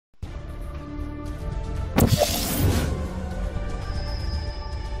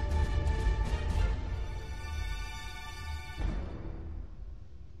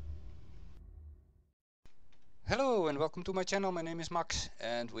Hello and welcome to my channel. My name is Max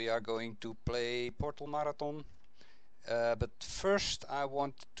and we are going to play Portal Marathon. But first I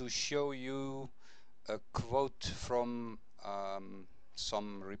want to show you a quote from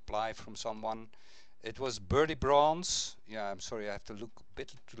some reply from someone. It was Birdie Bronze. Yeah, I'm sorry, I have to look a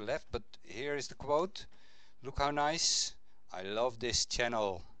bit to the left, but here is the quote. Look how nice. I love this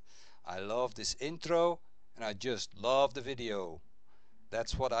channel. I love this intro and I just love the video.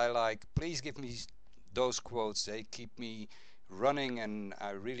 That's what I like. Please give me those quotes. They keep me running, and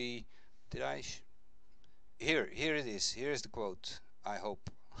I really here it is. Here is the quote, I hope.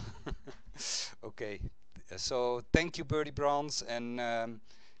 Okay, so thank you Birdie Bronze, and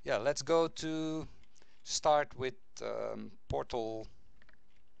yeah, let's go to start with Portal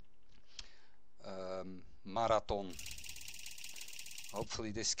Marathon.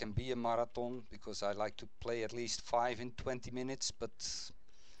 Hopefully this can be a marathon, because I like to play at least 5 in 20 minutes, but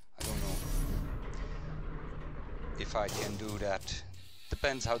I don't know if I can do that.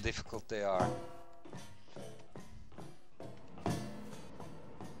 Depends how difficult they are.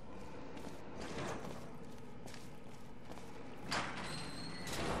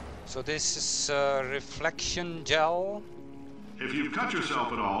 So this is reflection gel. If you've cut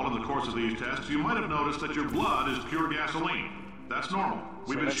yourself at all in the course of these tests, you might have noticed that your blood is pure gasoline. That's normal.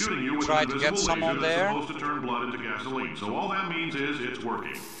 We've been shooting you with an invisible laser that's supposed to turn blood into gasoline. So all that means is it's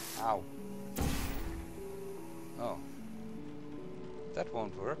working. Ow. Oh. That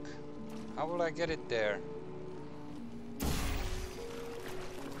won't work. How will I get it there?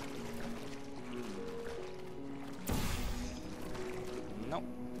 No.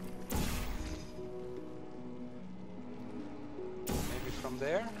 Maybe from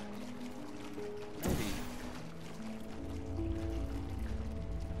there? Maybe.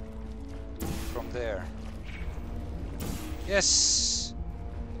 From there. Yes!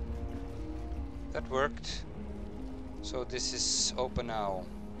 That worked. So this is open now.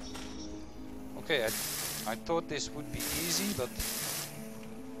 Okay, I thought this would be easy, but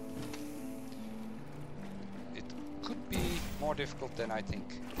it could be more difficult than I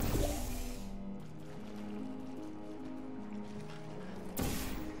think.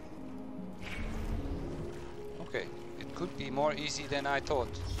 Okay, it could be more easy than I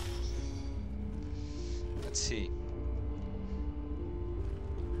thought. Let's see.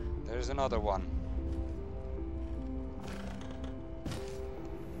 There's another one.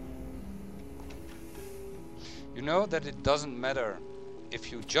 You know that it doesn't matter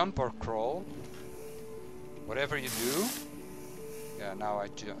if you jump or crawl. Whatever you do. Yeah, now I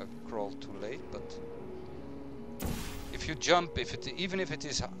crawl too late, but if you jump, even if it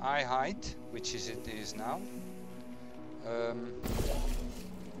is eye height, which it is now. No,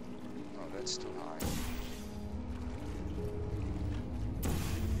 that's too high.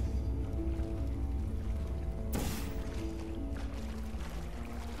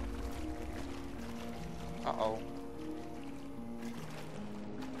 Uh-oh.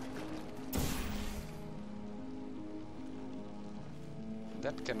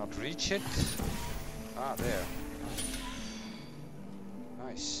 That cannot reach it. Ah, there.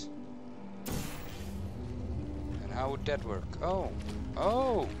 Nice. And how would that work? Oh.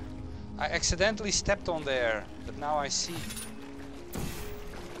 Oh! I accidentally stepped on there, but now I see.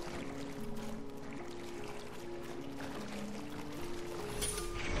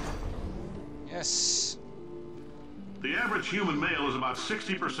 Yes. The average human male is about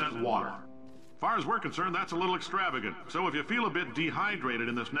 60% water. As far as we're concerned, that's a little extravagant. So if you feel a bit dehydrated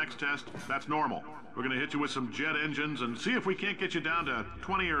in this next test, that's normal. We're going to hit you with some jet engines and see if we can't get you down to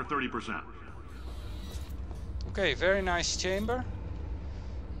 20 or 30%. Okay, very nice chamber.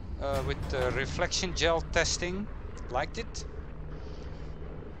 With reflection gel testing. Liked it.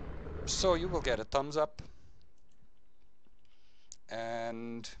 So you will get a thumbs up.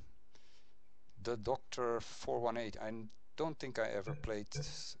 And the Doctor 418. I don't think I ever played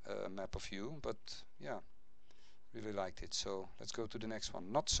Map of You, but yeah, really liked it. So let's go to the next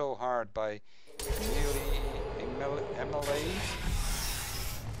one. Not So Hard by EmilayaN.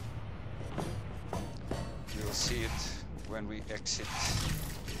 You will see it when we exit.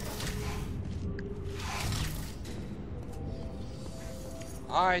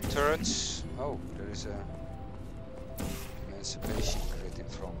 High turrets. Oh, there is a emancipation grid in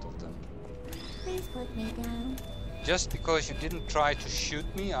front of them. Please put me down. Just because you didn't try to shoot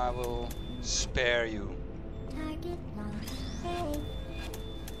me, I will spare you. Target lost. Hey.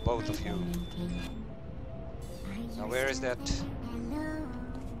 Both of you. Now where is that? Hello.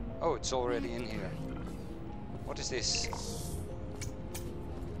 Oh, it's already in here. What is this?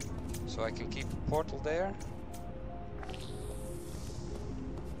 So I can keep a portal there?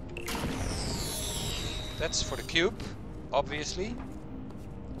 That's for the cube, obviously.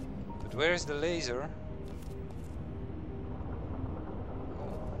 But where is the laser?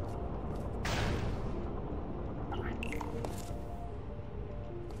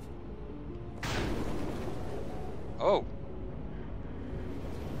 Oh!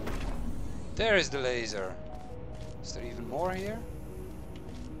 There is the laser. Is there even more here?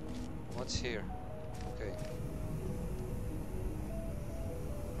 What's here? Okay.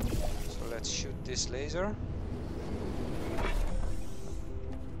 So let's shoot this laser.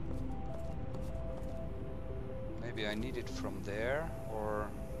 Maybe I need it from there, or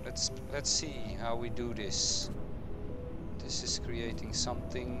let's see how we do this. This is creating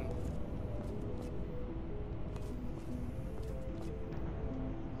something.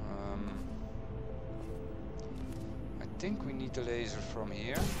 I think we need the laser from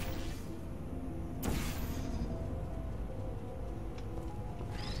here.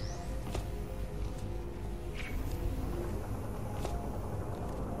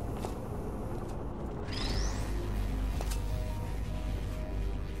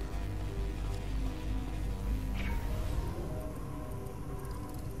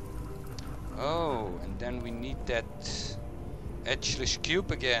 Oh, and then we need that edgeless cube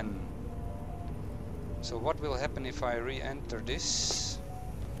again. So what will happen if I re-enter this?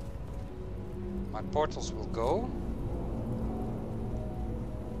 My portals will go.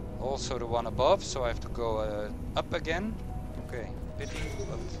 Also the one above, so I have to go up again. Okay, pity,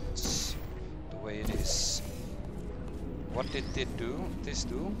 but it's the way it is. What did this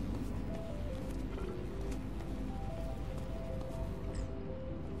do?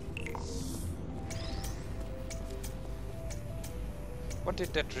 What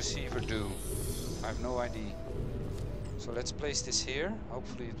did that receiver do? I have no idea. So let's place this here.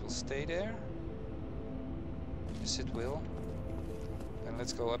 Hopefully it will stay there. Yes, it will. Then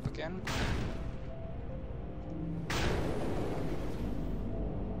let's go up again.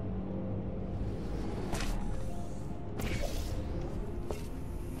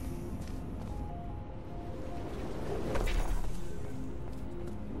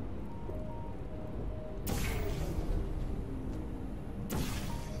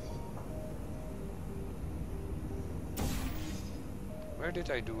 Where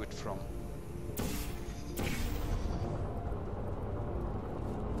did I do it from?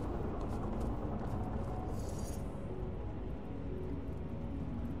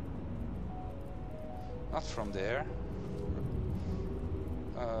 Not from there.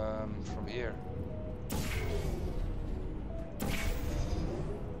 From here.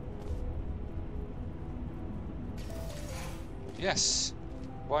 Yes.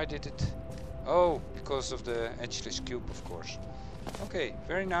 Why did it? Oh, because of the edgeless cube, of course. Okay,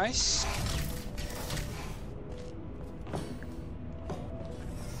 very nice.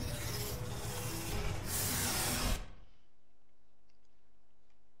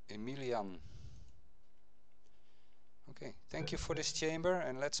 EmilayaN. Okay, thank you for this chamber,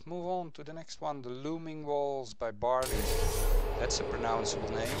 and let's move on to the next one, the Looming Walls by BARLEY. That's a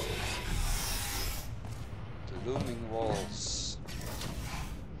pronounceable name. The Looming Walls.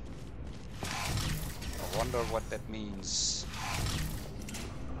 I wonder what that means.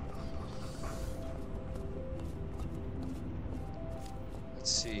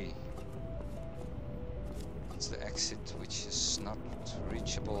 Let's see. It's the exit which is not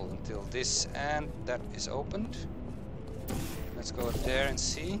reachable until this, and that is opened. Let's go up there and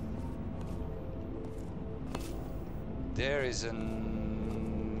see. There is a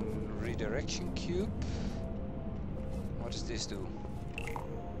redirection cube. What does this do?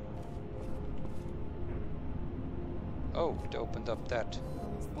 Oh, it opened up that.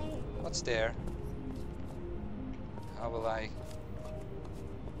 What's there? How will I...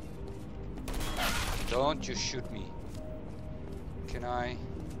 Don't you shoot me. Can I...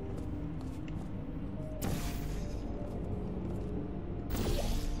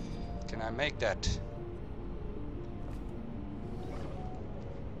 Can I make that?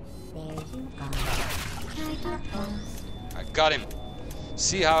 There you are. I got him.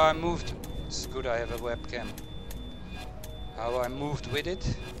 See how I moved? It's good I have a webcam. How I moved with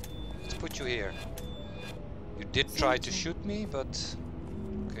it. Let's put you here. You did try to shoot me, but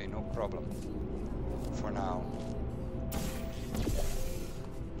okay, no problem. For now.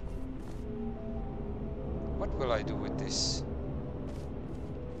 What will I do with this?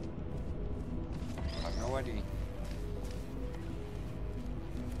 I have no idea.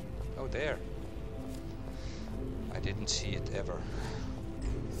 Oh, there. I didn't see it ever.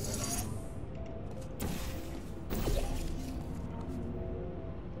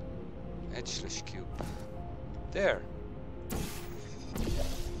 Edgeless cube. There.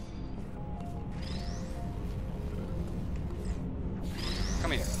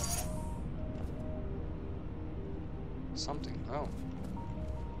 something. Oh.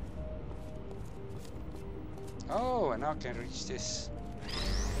 Oh, and now I can reach this.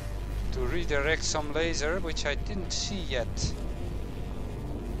 To redirect some laser, which I didn't see yet.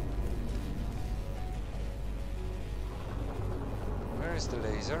 Where is the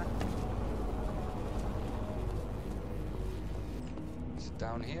laser? Is it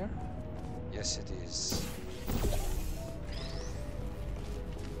down here? Yes, it is.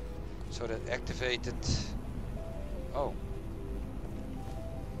 So that activated... Oh.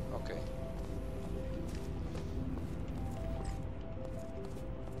 Okay.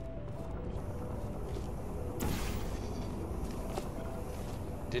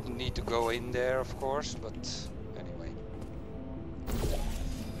 Didn't need to go in there, of course, but anyway.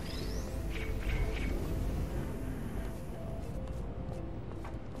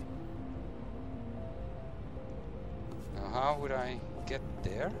 Now how would I get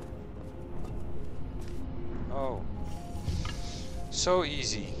there? Oh. So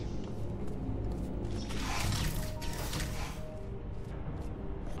easy.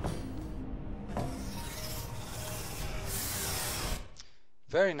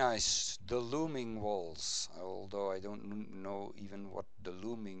 Very nice, the looming walls, although I don't know even what the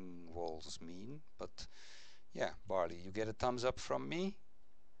looming walls mean, but yeah, Barley, you get a thumbs up from me.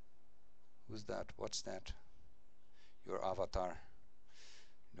 Who's that? What's that? Your avatar.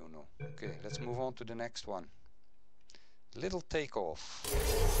 Don't know. Okay, let's move on to the next one. Little Takeoff.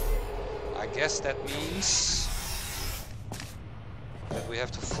 I guess that means that we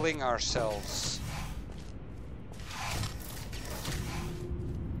have to fling ourselves.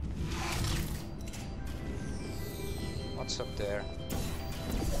 What's up there?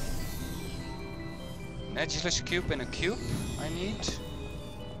 An edgeless cube and a cube I need.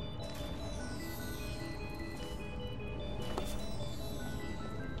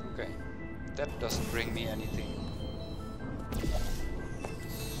 Okay, that doesn't bring me anything.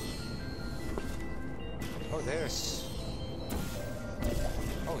 Oh, there's...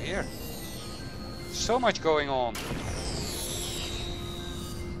 Oh, here. So much going on.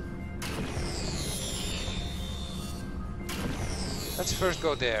 Let's first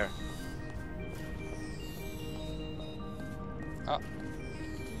go there. Ah.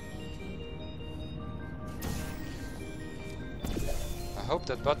 I hope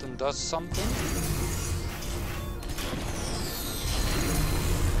that button does something.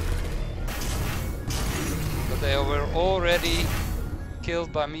 But they were already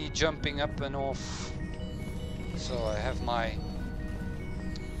killed by me jumping up and off. So I have my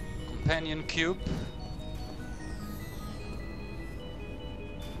companion cube.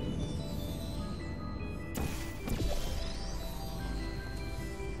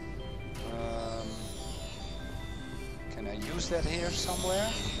 Can I use that here somewhere?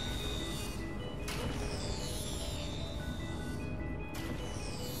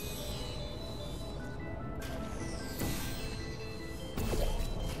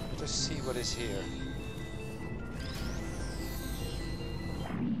 Let's see what is here.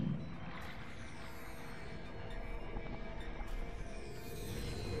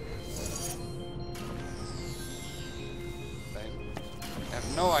 I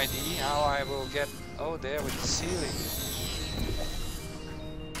have no idea how I will get... Oh, there with the ceiling.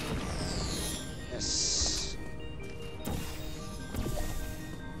 Yes.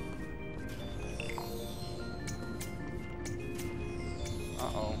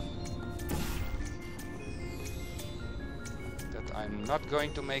 Uh-oh. That I'm not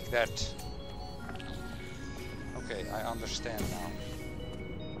going to make that. Okay, I understand now.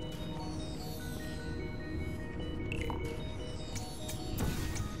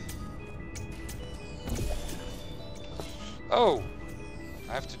 Oh!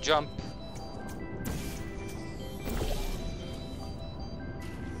 I have to jump.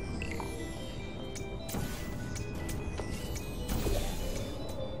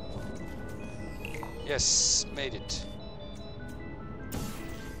 Yes, made it.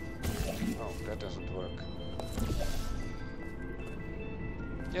 Oh, that doesn't work.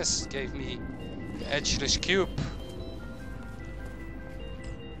 Yes, gave me the edgeless cube.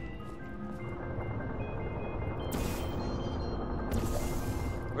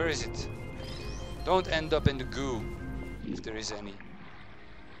 Where is it? Don't end up in the goo, if there is any.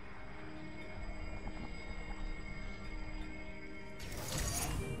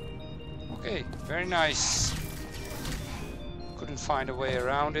 Okay, very nice. Couldn't find a way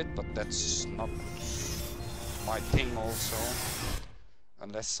around it, but that's not my thing also.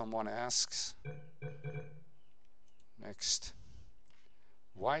 Unless someone asks. Next.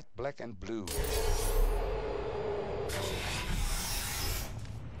 White, black and blue.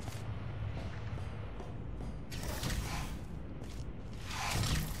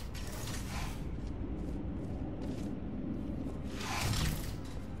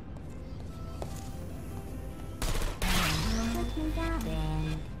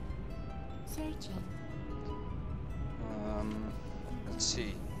 Searching. Let's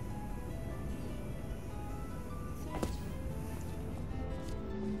see.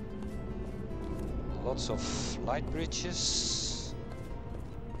 Lots of light bridges,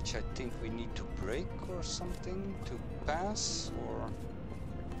 which I think we need to break or something to pass, or...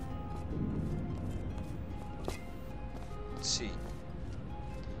 Let's see.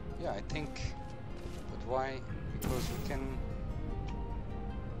 Yeah, I think... But why? Because we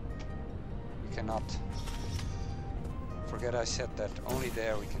cannot... Forget I said that only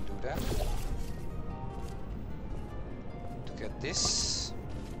there we can do that. To get this.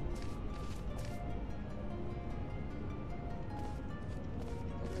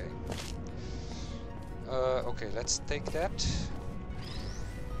 Okay. Okay, let's take that.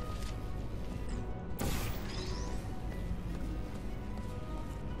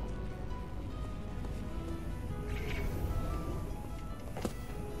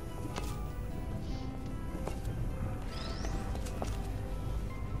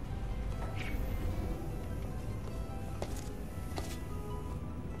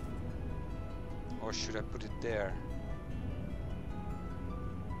 Or should I put it there?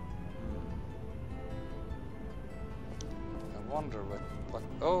 I wonder what...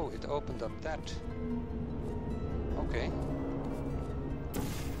 Oh, it opened up that. Okay.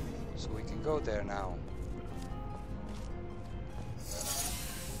 So we can go there now.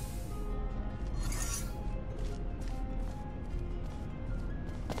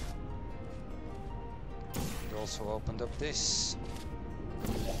 It also opened up this.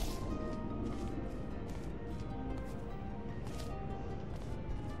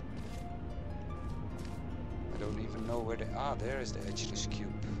 Where they are, there is the edgeless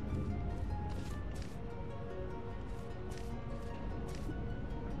cube.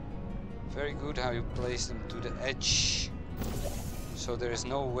 Very good how you place them to the edge, so there is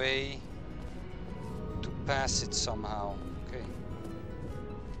no way to pass it somehow. Okay.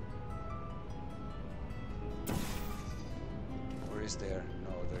 Or is there?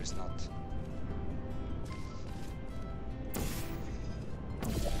 No, there is not.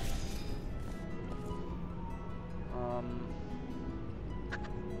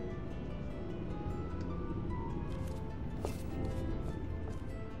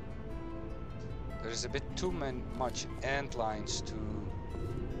 There's a bit too much ant lines to...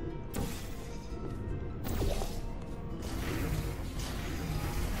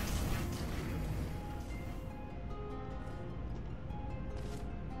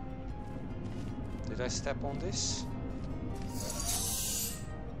 Did I step on this?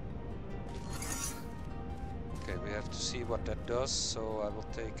 Okay, we have to see what that does, so I will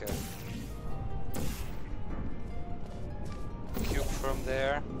take a cube from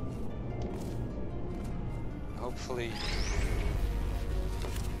there. Hopefully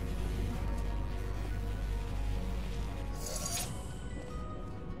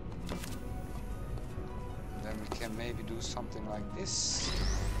then we can maybe do something like this.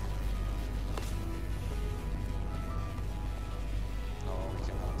 No, we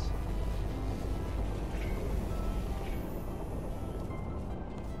cannot.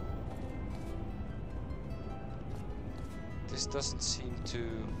 This doesn't seem to...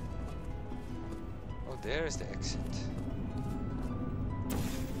 Oh, there is the exit.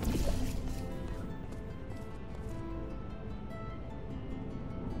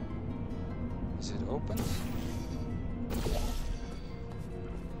 Is it opened?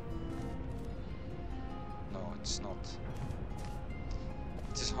 No, it's not.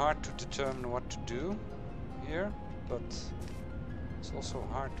 It is hard to determine what to do here, but it's also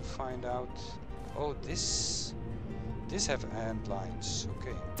hard to find out. Oh, this have ant lines.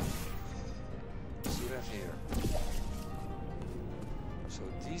 Okay. See that here. So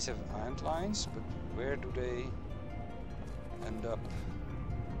these have ant lines, but where do they end up?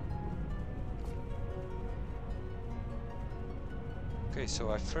 Okay,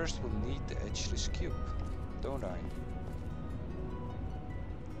 so I first will need the edgeless cube, don't I?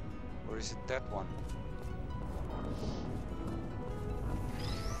 Or is it that one?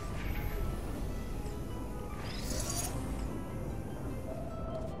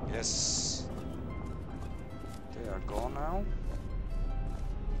 Yes. They are gone now.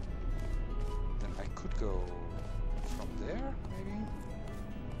 Then I could go from there, maybe?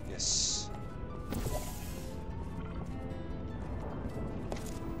 Yes.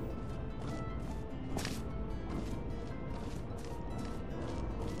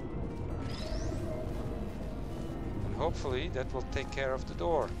 And hopefully that will take care of the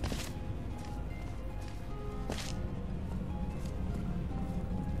door.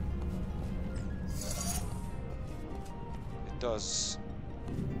 Does.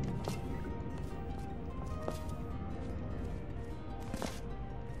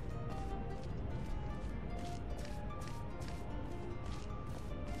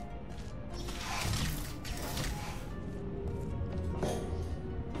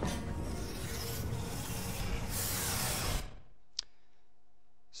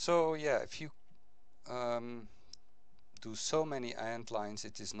 So yeah, if you do so many AND lines,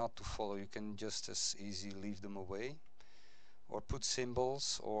 it is not to follow. You can just as easy leave them away, or put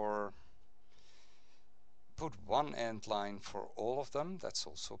symbols, or put one AND line for all of them. That's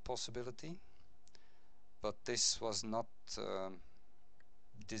also a possibility. But this was not,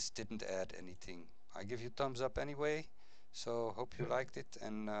 this didn't add anything. I give you thumbs up anyway, so hope you liked it,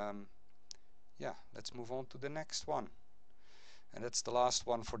 and yeah, let's move on to the next one. And that's the last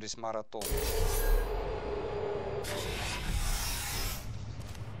one for this marathon.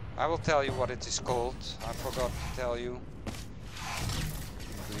 I will tell you what it is called. I forgot to tell you.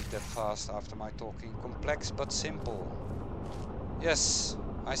 Do it that fast after my talking. Complex but simple. Yes,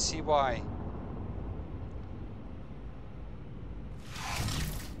 I see why.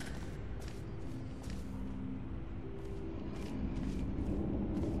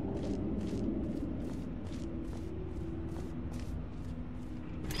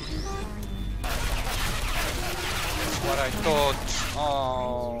 What I thought.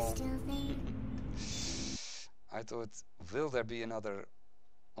 Oh, I thought, will there be another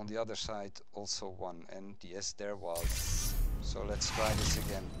on the other side, also one? And yes, there was. So let's try this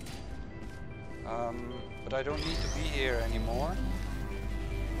again. But I don't need to be here anymore.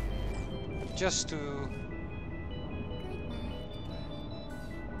 Just to...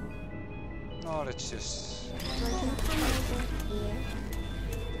 No, let's just...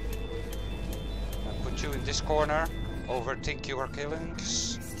 I'll put you in this corner. Overthink your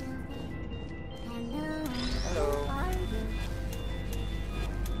killings. Hello.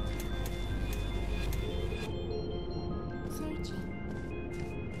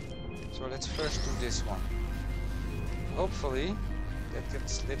 So let's first do this one. Hopefully that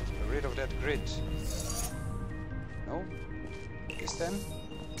gets rid of that grid. No? This then?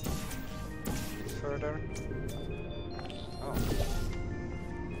 A bit further. Oh.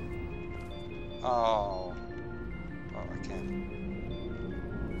 Oh. Oh, I can.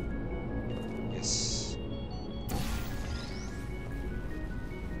 Yes.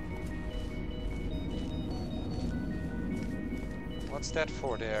 What's that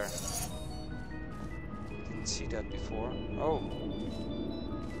for there? Didn't see that before. Oh.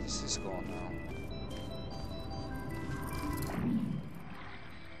 This is gone now.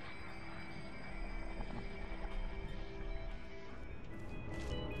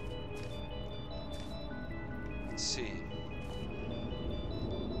 Let's see.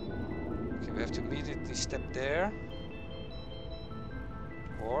 Okay, we have to immediately step there.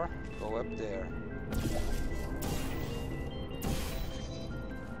 Or go up there.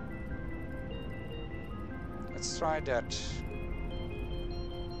 Let's try that.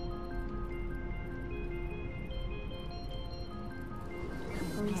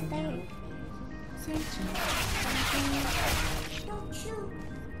 Who's there? Searching. Don't shoot.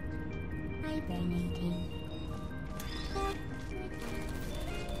 Hibernating.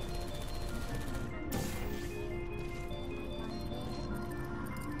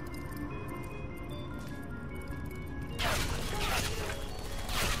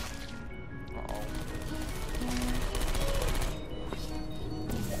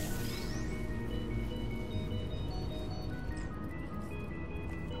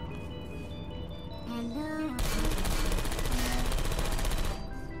 Hello.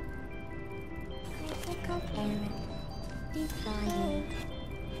 Takeoff error. Defying.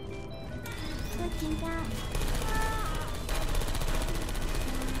 Looking down.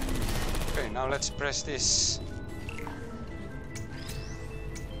 Okay, now let's press this.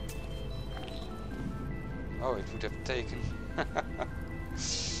 Oh, it would have taken.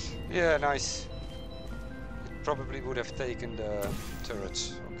 Yeah, nice. It probably would have taken the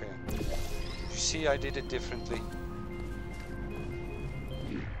turrets. Okay. You see, I did it differently.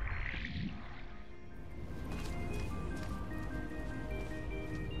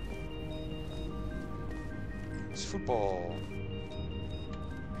 It's football.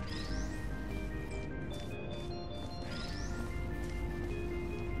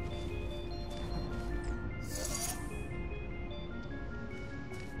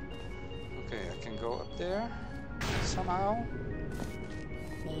 Okay, I can go up there somehow.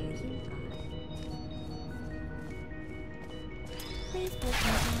 There you are. Please put me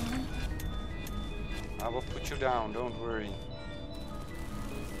down. I will put you down, don't worry.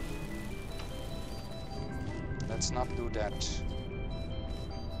 Let's not do that.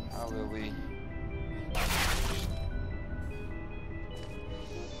 How will we?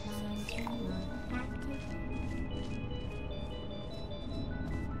 Volunteer mode active.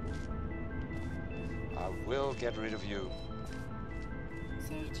 I will get rid of you.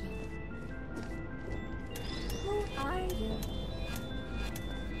 Searching. Who are you?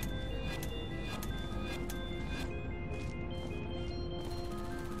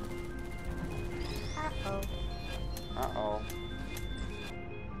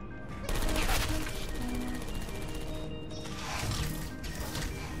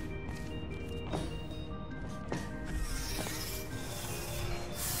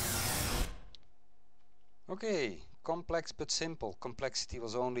 Okay, complex but simple. Complexity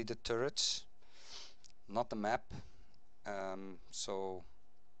was only the turrets, not the map. So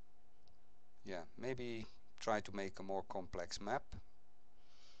yeah, maybe try to make a more complex map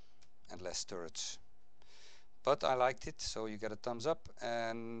and less turrets. But I liked it, so you get a thumbs up.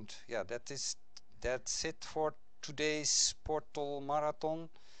 And yeah, that's it for today's Portal Marathon.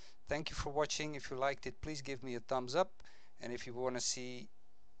 Thank you for watching. If you liked it, please give me a thumbs up. And if you want to see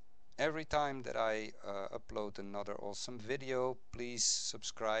every time that I upload another awesome video, please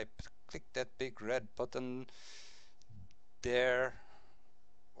subscribe. Click that big red button there,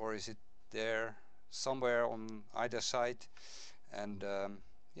 or is it there? Somewhere on either side. And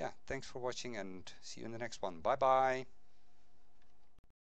yeah, thanks for watching and see you in the next one. Bye bye.